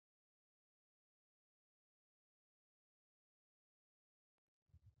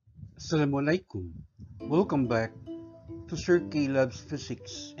Assalamualaikum. Welcome back to Sir K Lab's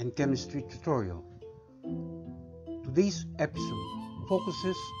Physics and Chemistry tutorial. Today's episode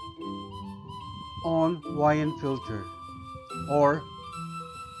focuses on ion filter or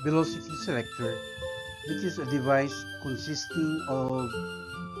velocity selector, which is a device consisting of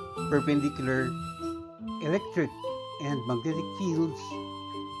perpendicular electric and magnetic fields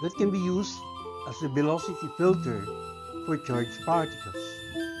that can be used as a velocity filter for charged particles.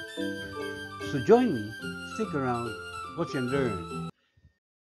 So join me, stick around, watch and learn.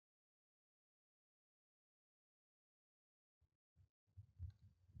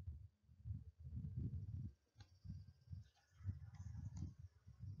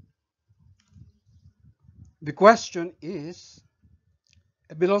 The question is,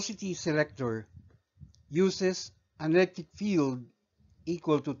 a velocity selector uses an electric field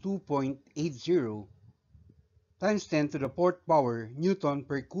equal to 2.80 times 10 to the 4th power Newton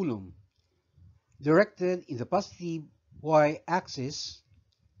per Coulomb, directed in the positive y-axis,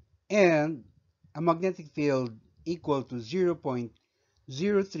 and a magnetic field equal to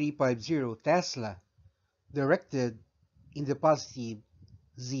 0.0350 Tesla, directed in the positive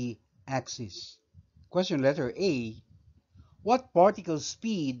z-axis. Question letter A. What particle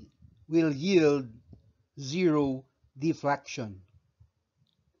speed will yield zero deflection?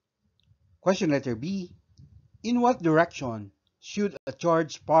 Question letter B. In what direction should a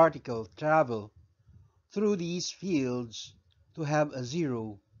charged particle travel through these fields to have a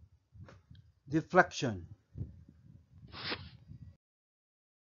zero deflection?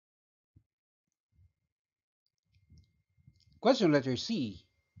 Question letter C.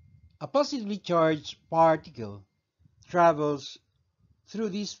 A positively charged particle travels through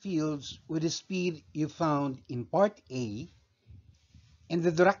these fields with the speed you found in part A and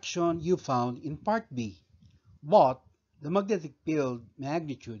the direction you found in part B, but the magnetic field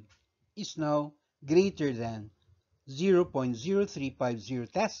magnitude is now greater than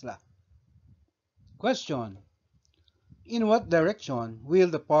 0.0350 Tesla. Question. In what direction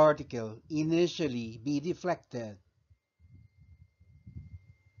will the particle initially be deflected?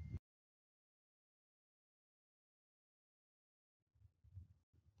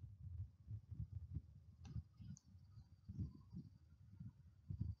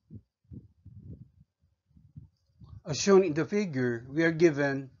 As shown in the figure, we are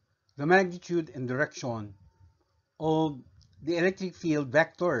given the magnitude and direction of the electric field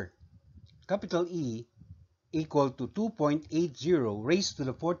vector, capital E, equal to 2.80 raised to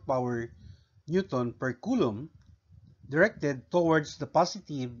the 4th power Newton per Coulomb, directed towards the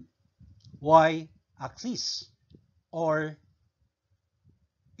positive y-axis, or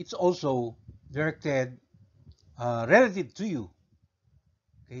it's also directed relative to you.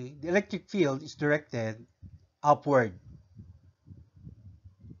 Okay? The electric field is directed upward.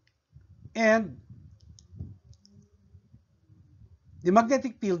 And the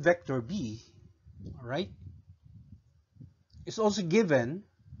magnetic field vector B, all right, is also given,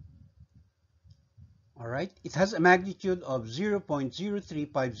 all right, it has a magnitude of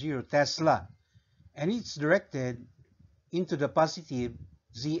 0.0350 Tesla, and it's directed into the positive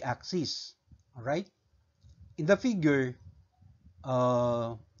z-axis, all right. In the figure,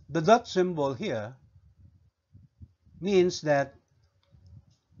 the dot symbol here means that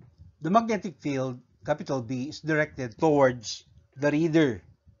the magnetic field, capital B, is directed towards the reader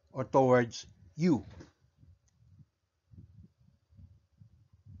or towards you.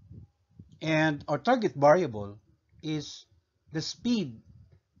 And our target variable is the speed,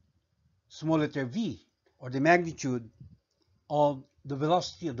 small letter v, or the magnitude of the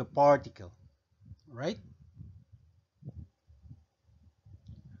velocity of the particle, right?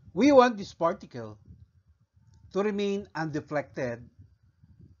 We want this particle to remain undeflected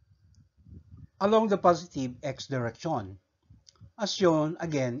along the positive x direction, as shown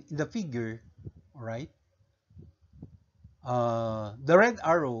again in the figure, all right? The red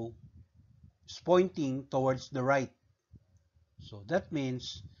arrow is pointing towards the right. So that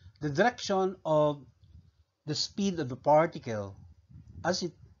means the direction of the speed of the particle as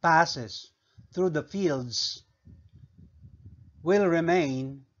it passes through the fields will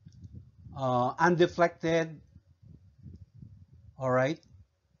remain undeflected, all right?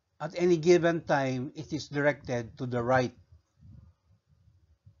 At any given time, it is directed to the right,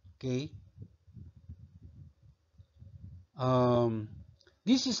 okay?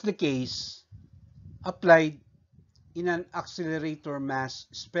 This is the case applied in an accelerator mass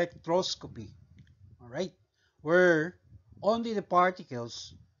spectroscopy, all right, where only the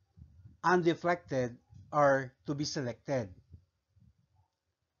particles undeflected are to be selected.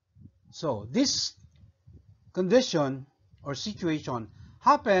 So this condition or situation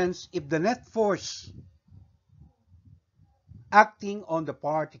happens if the net force acting on the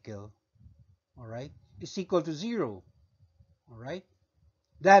particle, all right, is equal to 0, all right?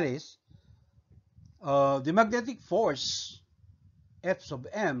 That is, the magnetic force F sub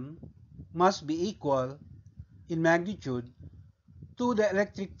m must be equal in magnitude to the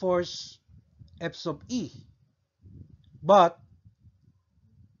electric force F sub e, but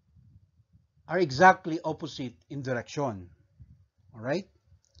are exactly opposite in direction, all right?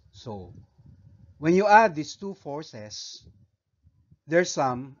 So when you add these two forces, their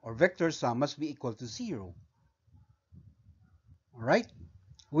sum or vector sum must be equal to 0, all right?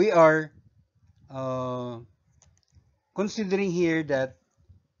 We are uh, considering here that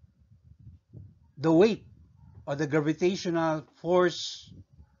the weight or the gravitational force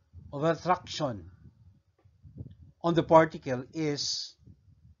of attraction on the particle is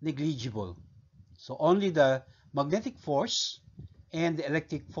negligible. So only the magnetic force and the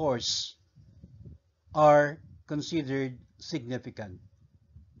electric force are considered significant.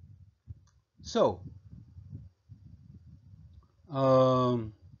 So,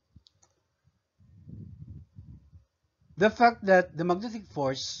 um, the fact that the magnetic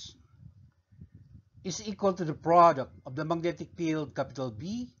force is equal to the product of the magnetic field capital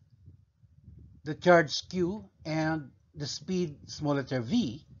B, the charge Q, and the speed small letter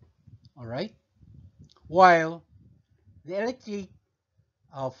v, all right? While the electric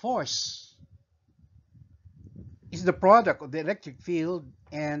force is the product of the electric field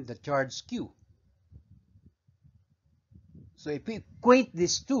and the charge Q. So if we equate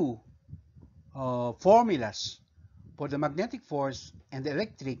these two formulas for the magnetic force and the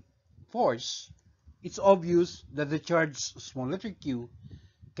electric force, it's obvious that the charge small letter q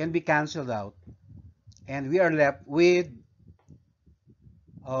can be cancelled out, and we are left with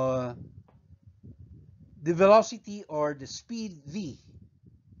uh, the velocity or the speed v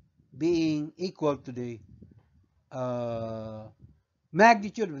being equal to the uh,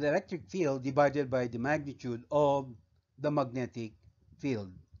 magnitude of the electric field divided by the magnitude of the magnetic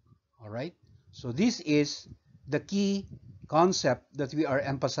field. All right? So this is the key concept that we are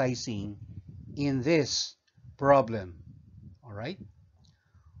emphasizing in this problem. All right?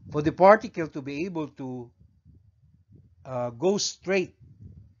 For the particle to be able to go straight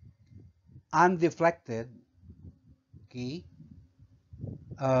undeflected, okay,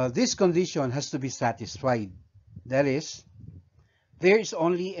 this condition has to be satisfied. That is, there is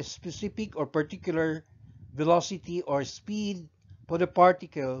only a specific or particular velocity or speed for the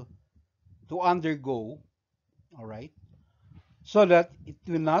particle to undergo, all right, so that it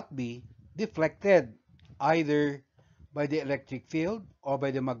will not be deflected either by the electric field or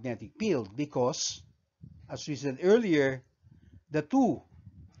by the magnetic field, because, as we said earlier, the two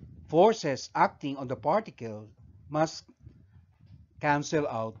forces acting on the particle must cancel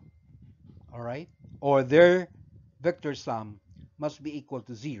out, all right, or their vector sum must be equal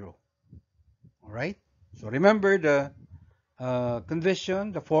to 0, all right? So remember the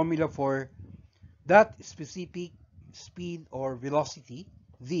condition, the formula for that specific speed or velocity,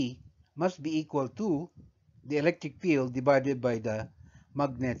 v, must be equal to the electric field divided by the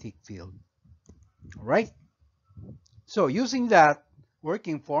magnetic field. All right? So using that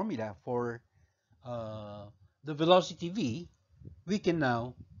working formula for uh, the velocity v, we can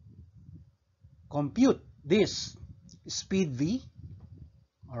now compute this speed v.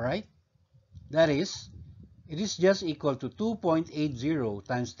 All right? That is, it is just equal to 2.80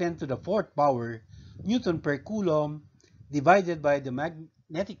 times 10 to the fourth power Newton per Coulomb divided by the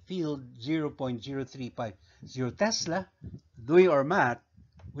magnetic field 0.0350 Tesla. Doing our math,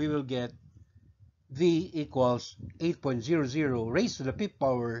 we will get V equals 8.00 raised to the fifth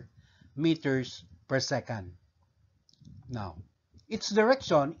power meters per second. Now, its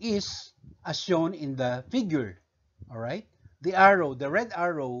direction is as shown in the figure, all right? The arrow, the red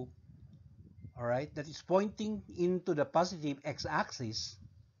arrow, all right, that is pointing into the positive x-axis,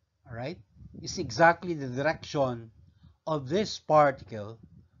 all right, is exactly the direction of this particle,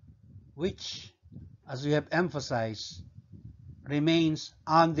 which, as we have emphasized, remains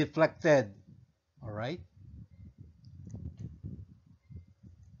undeflected, all right?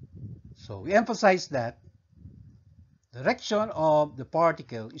 So we emphasize that the direction of the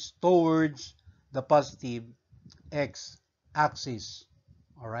particle is towards the positive x-axis,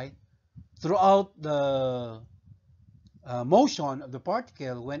 all right? Throughout the motion of the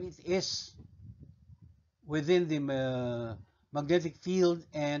particle when it is within the magnetic field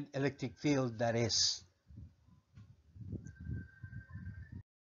and electric field, that is.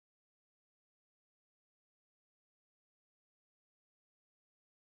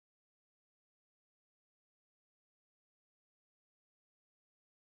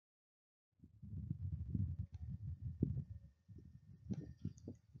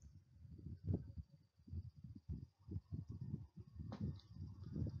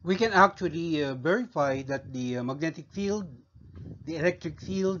 we can actually verify that the magnetic field, the electric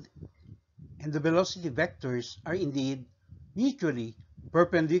field, and the velocity vectors are indeed mutually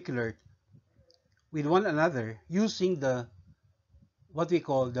perpendicular with one another using the what we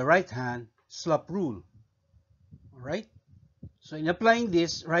call the right hand slap rule. All right? So in applying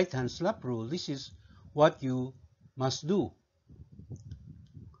this right hand slap rule, this is what you must do.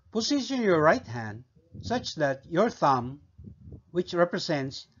 Position your right hand such that your thumb, which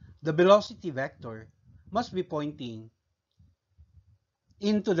represents the velocity vector, must be pointing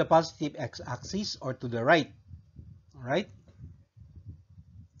into the positive x-axis or to the right. All right?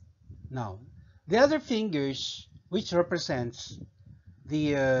 Now, the other fingers, which represents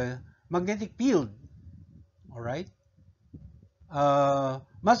the magnetic field, all right,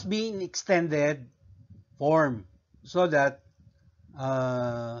 must be in extended form so that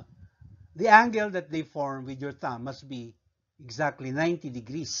the angle that they form with your thumb must be exactly 90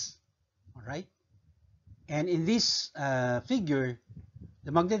 degrees. All right? And in this figure,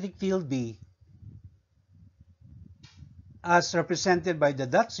 the magnetic field B, as represented by the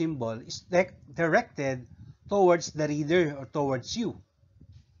dot symbol, is directed towards the reader or towards you,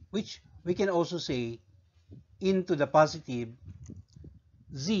 which we can also say into the positive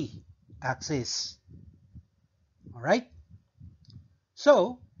Z axis. All right?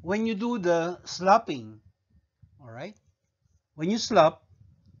 So, when you do the slapping, all right, when you slap,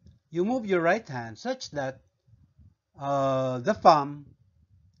 you move your right hand such that the palm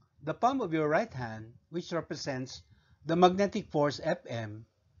of your right hand, which represents the magnetic force Fm,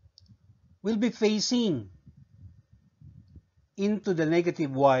 will be facing into the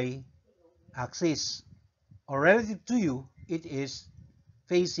negative y axis, or relative to you, it is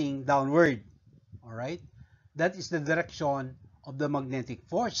facing downward. All right, that is the direction of the magnetic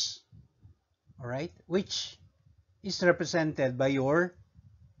force. All right, which is represented by your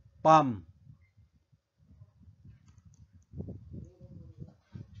palm.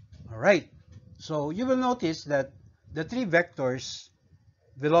 All right, so you will notice that the three vectors,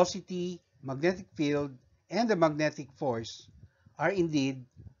 velocity, magnetic field, and the magnetic force, are indeed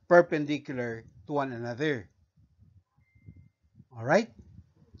perpendicular to one another. All right?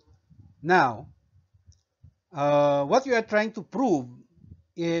 Now, what we are trying to prove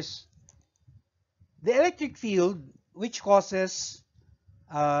is the electric field, which causes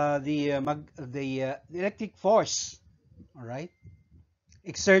the electric force, all right,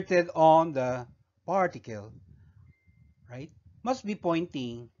 exerted on the particle, right, must be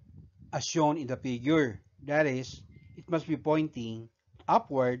pointing as shown in the figure. That is, it must be pointing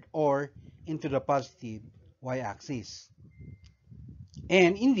upward or into the positive y-axis.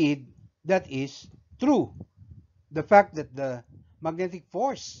 And indeed, that is true. The fact that the magnetic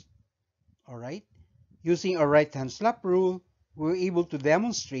force, all right, using a right-hand slap rule, we're able to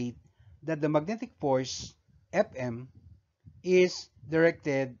demonstrate that the magnetic force, Fm, is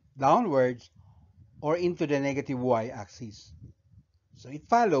directed downwards or into the negative y-axis. So it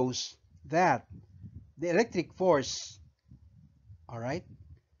follows that the electric force, all right,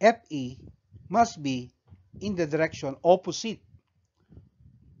 Fe, must be in the direction opposite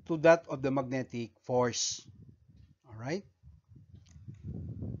to that of the magnetic force. All right.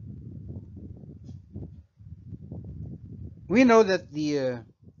 We know that the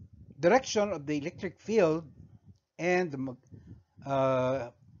direction of the electric field and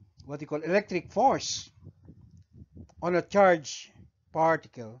the what you call electric force on a charged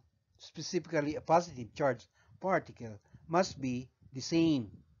particle, specifically a positive charged particle, must be the same.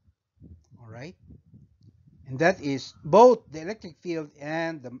 All right. And that is both the electric field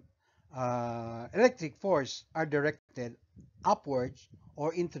and the electric force are directed upwards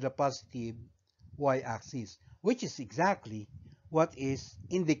or into the positive y-axis, which is exactly what is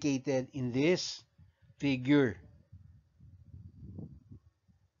indicated in this figure.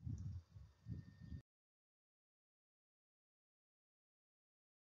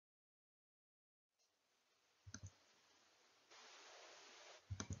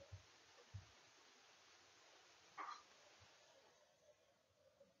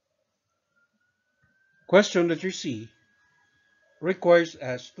 Question letter C requires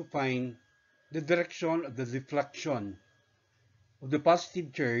us to find the direction of the deflection of the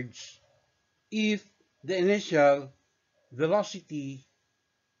positive charge if the initial velocity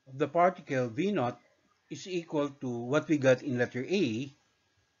of the particle V naught is equal to what we got in letter A,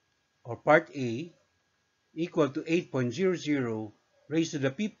 or part A, equal to 8.00 raised to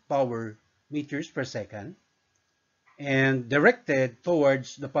the fifth power meters per second, and directed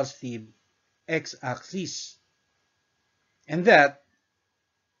towards the positive x-axis, and that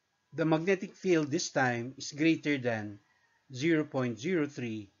the magnetic field this time is greater than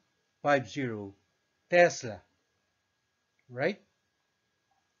 0.0350 Tesla, right?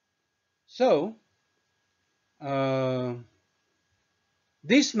 So, uh,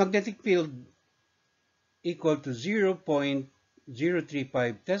 this magnetic field equal to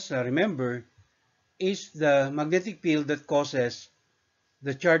 0.035 Tesla, remember, is the magnetic field that causes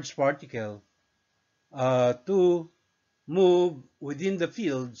the charged particle to move within the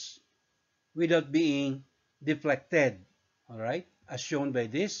fields without being deflected, all right, as shown by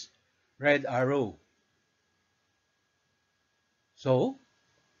this red arrow. So,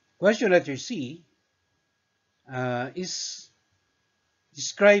 question letter C is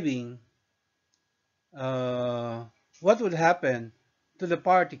describing uh, what would happen to the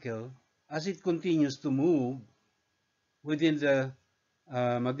particle as it continues to move within the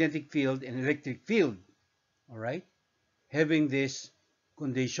magnetic field and electric field, all right, having this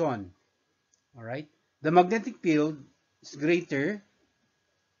condition, all right. The magnetic field is greater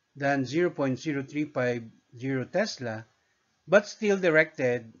than 0.0350 Tesla, but still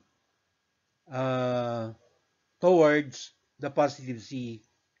directed uh, towards the positive Z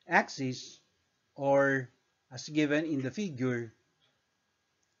axis, or as given in the figure,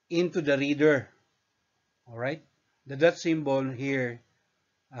 into the reader. All right, the dot symbol here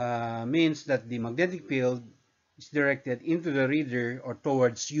means that the magnetic field is directed into the reader or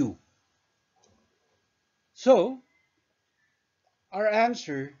towards you. So our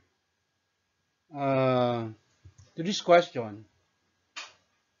answer uh, to this question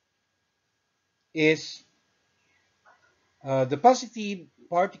is the positive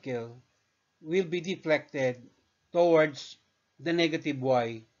particle will be deflected towards the negative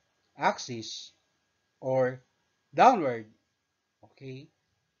y axis or downward, okay,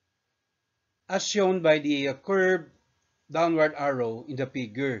 as shown by the curved downward arrow in the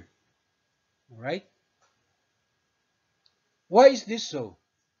figure. All right. Why is this so?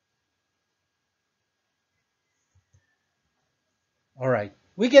 All right.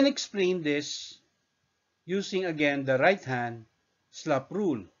 We can explain this using again the right hand slap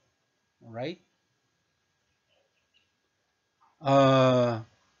rule. All right. Uh,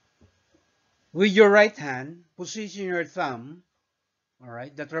 with your right hand, position your thumb. All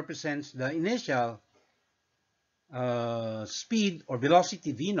right. That represents the initial speed or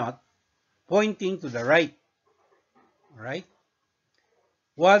velocity v naught pointing to the right. All right.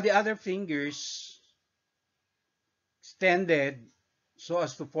 While the other fingers extended so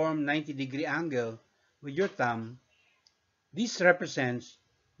as to form 90-degree angle with your thumb, this represents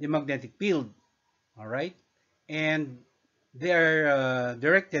the magnetic field, all right? And they are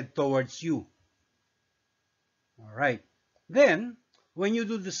directed towards you, all right? Then, when you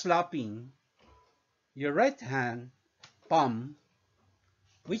do the slapping, your right hand palm,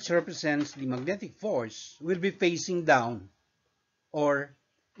 which represents the magnetic force, will be facing down or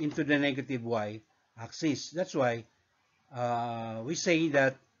into the negative y axis. That's why we say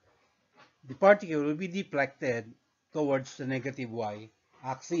that the particle will be deflected towards the negative y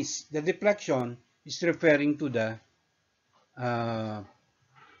axis. The deflection is referring to the uh,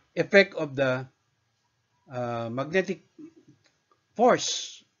 effect of the magnetic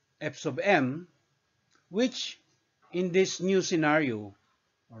force F sub m, which in this new scenario,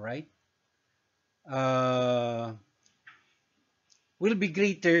 all right, uh, will be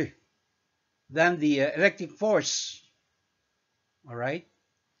greater than the electric force, all right,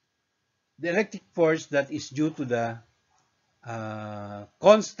 the electric force that is due to the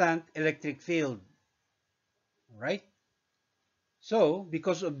constant electric field, all right. So,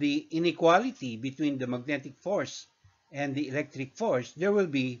 because of the inequality between the magnetic force and the electric force, there will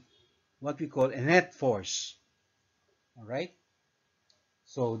be what we call a net force. All right.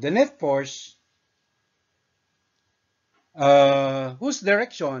 So, the net force, whose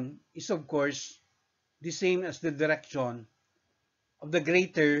direction is, of course, the same as the direction of the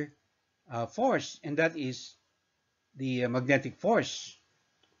greater force, and that is the magnetic force,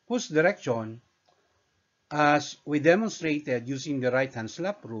 whose direction, as we demonstrated using the right-hand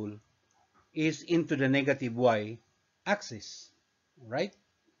slap rule, is into the negative y axis. All right.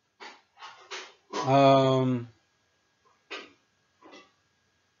 Um,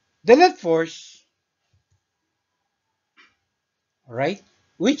 the net force, right,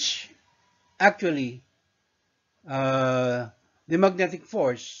 which actually uh, the magnetic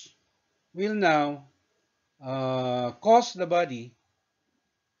force will now cause the body,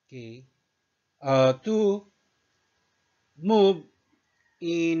 okay, to move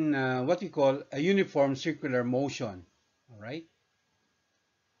in what we call a uniform circular motion, all right,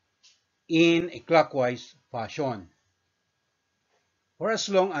 in a clockwise fashion for as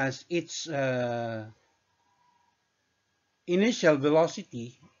long as its initial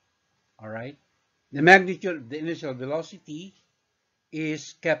velocity, all right, the magnitude of the initial velocity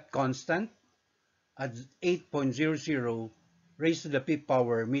is kept constant at 8.00 raised to the fifth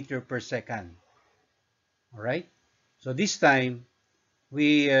power meter per second. All right. So this time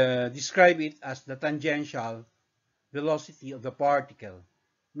we describe it as the tangential velocity of the particle,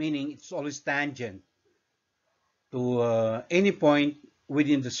 meaning it's always tangent to any point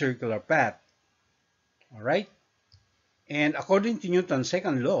within the circular path. All right. And according to Newton's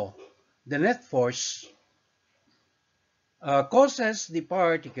second law, the net force causes the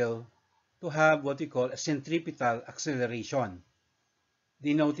particle to have what we call a centripetal acceleration,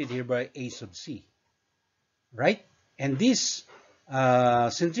 denoted here by A sub c, right? And this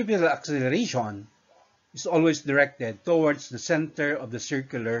centripetal acceleration is always directed towards the center of the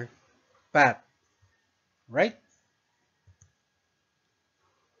circular path, right?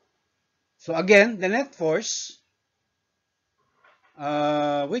 So again, the net force,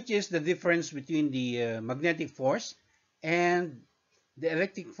 which is the difference between the magnetic force and the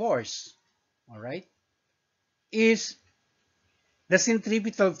electric force, all right, is the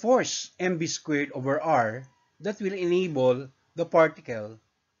centripetal force mv squared over r that will enable the particle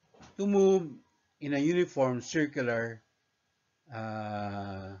to move in a uniform circular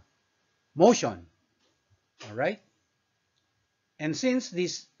uh, motion, all right? And since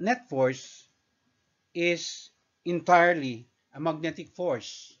this net force is entirely a magnetic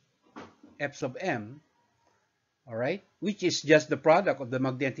force, F sub m, all right, which is just the product of the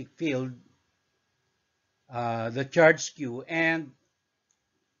magnetic field, the charge q, and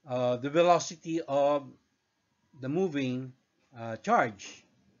the velocity of the moving charge.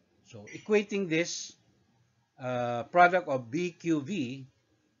 So equating this product of BQV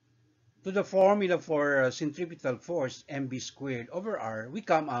to the formula for centripetal force mv squared over r, we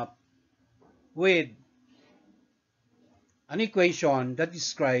come up with an equation that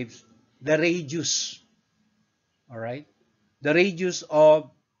describes the radius, all right, the radius of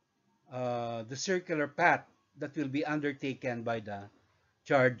the circular path that will be undertaken by the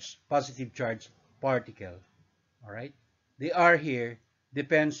positive charge particle, all right. The r here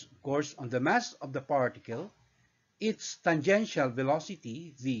depends, of course, on the mass of the particle, its tangential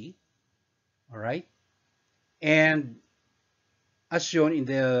velocity v, all right, and as shown in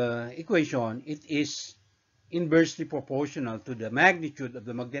the equation, it is inversely proportional to the magnitude of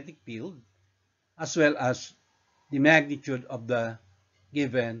the magnetic field as well as the magnitude of the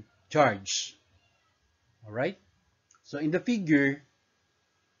given charge. All right. So in the figure,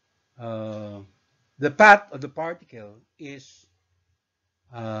 uh, the path of the particle is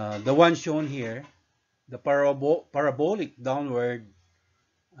the one shown here, the parabolic downward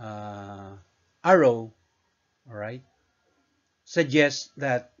uh, arrow, all right, suggests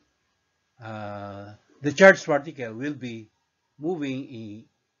that the charged particle will be moving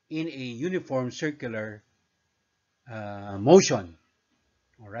in a uniform circular motion.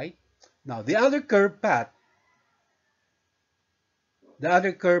 All right. Now the other curved path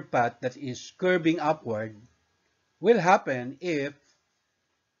that is curving upward will happen if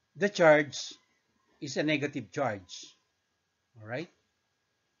the charge is a negative charge. All right.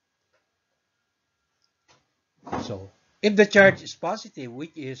 So if the charge is positive,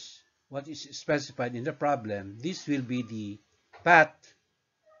 which is what is specified in the problem, this will be the path.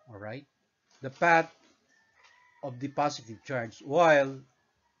 All right. The path of the positive charge, while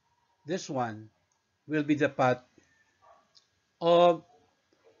this one will be the path of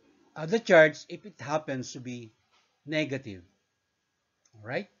the charge if it happens to be negative. All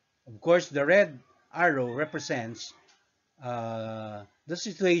right. Of course, the red arrow represents the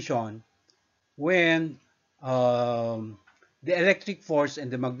situation when the electric force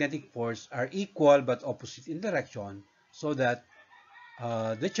and the magnetic force are equal but opposite in direction, so that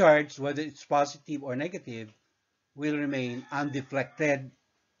the charge, whether it's positive or negative, will remain undeflected.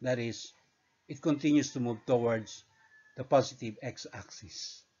 That is, it continues to move towards the positive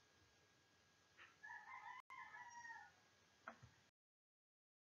x-axis.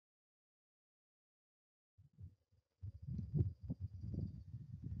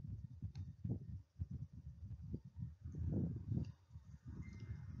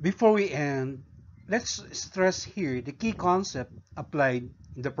 Before we end, let's stress here the key concept applied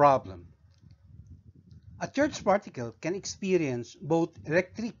in the problem. A charged particle can experience both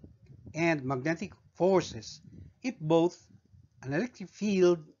electric and magnetic forces if both an electric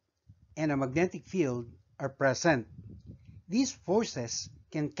field and a magnetic field are present. These forces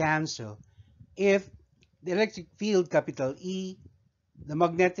can cancel if the electric field capital E, the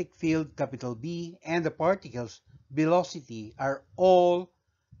magnetic field capital B, and the particle's velocity are all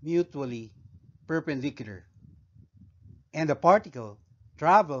mutually perpendicular. and the particle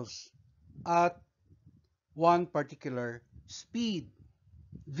travels at one particular speed,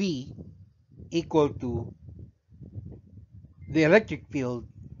 v, equal to the electric field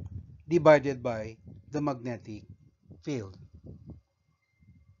divided by the magnetic field.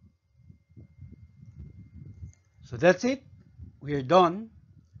 So that's it. We're done.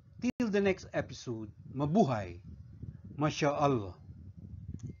 Till the next episode. Mabuhay. Masya Allah.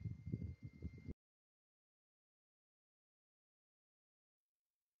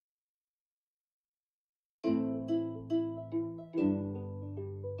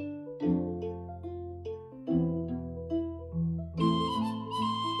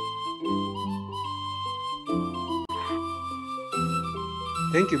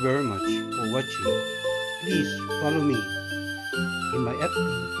 Thank you very much for watching. Please follow me in my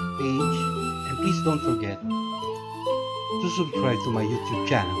FB page and please don't forget to subscribe to my YouTube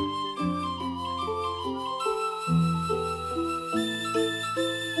channel.